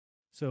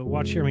So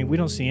watch here. I mean, we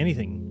don't see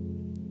anything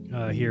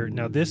here.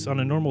 Now this, on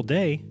a normal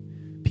day,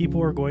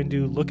 people are going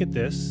to look at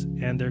this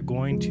and they're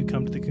going to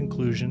come to the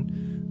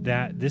conclusion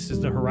that this is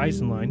the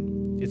horizon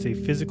line. It's a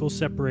physical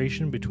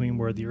separation between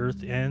where the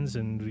Earth ends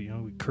and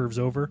it curves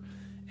over,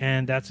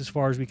 and that's as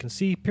far as we can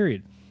see,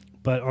 period.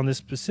 But on this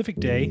specific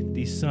day,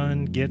 the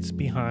sun gets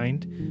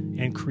behind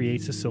and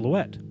creates a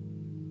silhouette.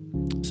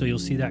 So you'll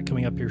see that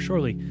coming up here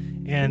shortly.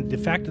 And the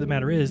fact of the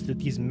matter is that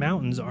these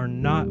mountains are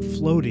not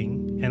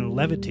floating and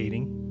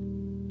levitating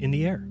in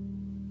the air.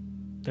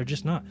 They're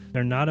just not.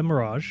 They're not a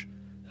mirage.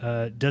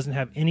 Doesn't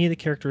have any of the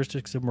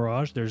characteristics of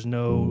mirage. There's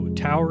no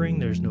towering,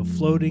 there's no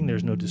floating,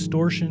 there's no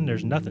distortion,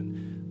 there's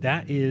nothing.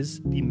 That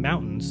is the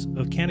mountains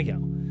of Canigao.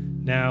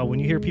 Now, when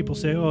you hear people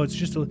say, oh, it's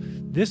just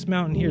this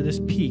mountain here, this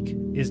peak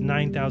is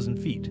 9,000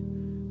 feet,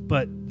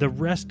 but the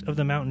rest of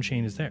the mountain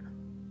chain is there.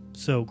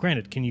 So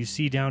granted, can you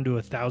see down to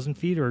 1,000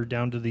 feet or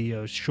down to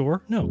the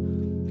shore? No,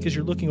 because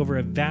you're looking over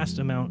a vast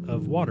amount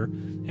of water.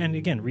 And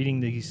again, reading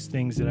these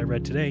things that I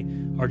read today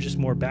are just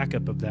more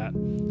backup of that,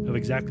 of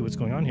exactly what's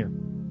going on here.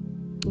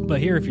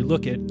 But here, if you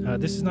look at,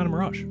 this is not a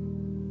mirage.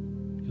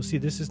 You'll see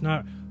this is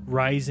not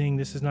rising,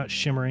 this is not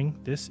shimmering.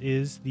 This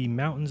is the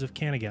mountains of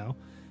Canigao.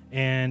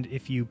 And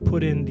if you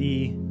put in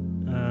the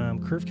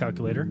curve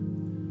calculator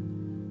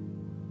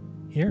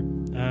here,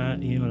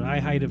 an eye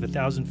height of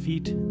 1,000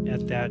 feet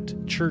at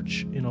that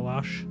church in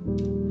Alash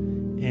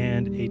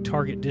and a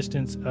target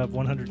distance of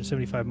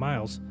 175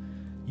 miles,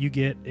 you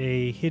get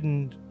a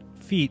hidden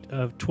feet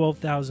of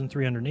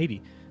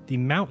 12,380. The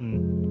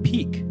mountain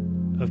peak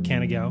of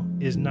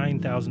Canigao is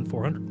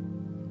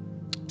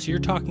 9,400. So you're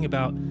talking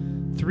about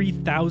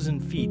 3,000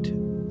 feet.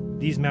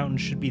 These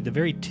mountains should be, the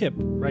very tip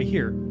right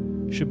here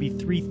should be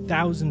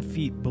 3,000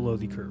 feet below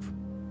the curve.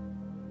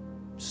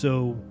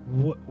 So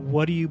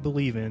what do you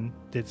believe in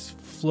that's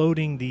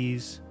floating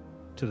these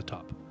to the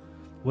top?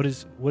 What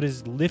is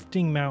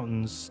lifting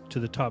mountains to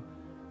the top?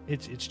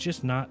 It's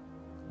just not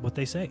what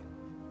they say.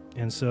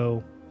 And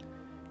so,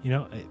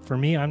 for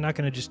me, I'm not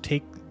going to just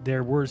take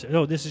their words.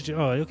 Oh, this is just,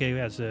 oh, okay,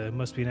 yeah, it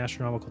must be an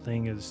astronomical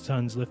thing. The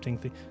sun's lifting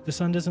thing. The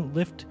sun doesn't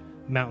lift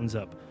mountains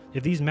up.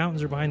 If these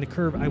mountains are behind the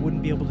curve, I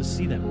wouldn't be able to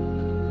see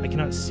them. I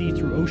cannot see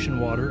through ocean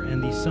water,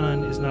 and the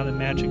sun is not a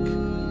magic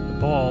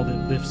ball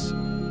that lifts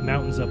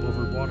mountains up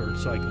over water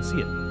so I can see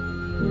it.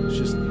 It's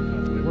just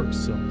not the way it works.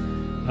 So,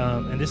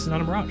 and this is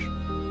not a mirage.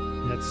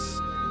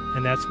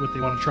 That's what they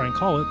want to try and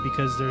call it,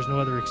 because there's no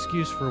other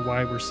excuse for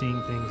why we're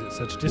seeing things at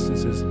such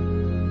distances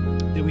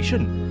that we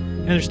shouldn't.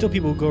 And there's still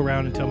people who go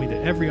around and tell me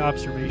that every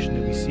observation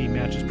that we see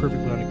matches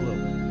perfectly on a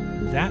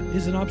globe. That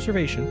is an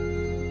observation,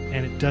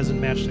 and it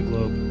doesn't match the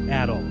globe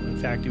at all. In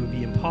fact, it would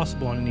be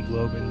impossible on any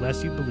globe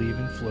unless you believe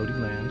in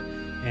floating land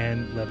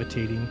and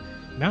levitating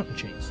mountain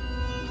chains.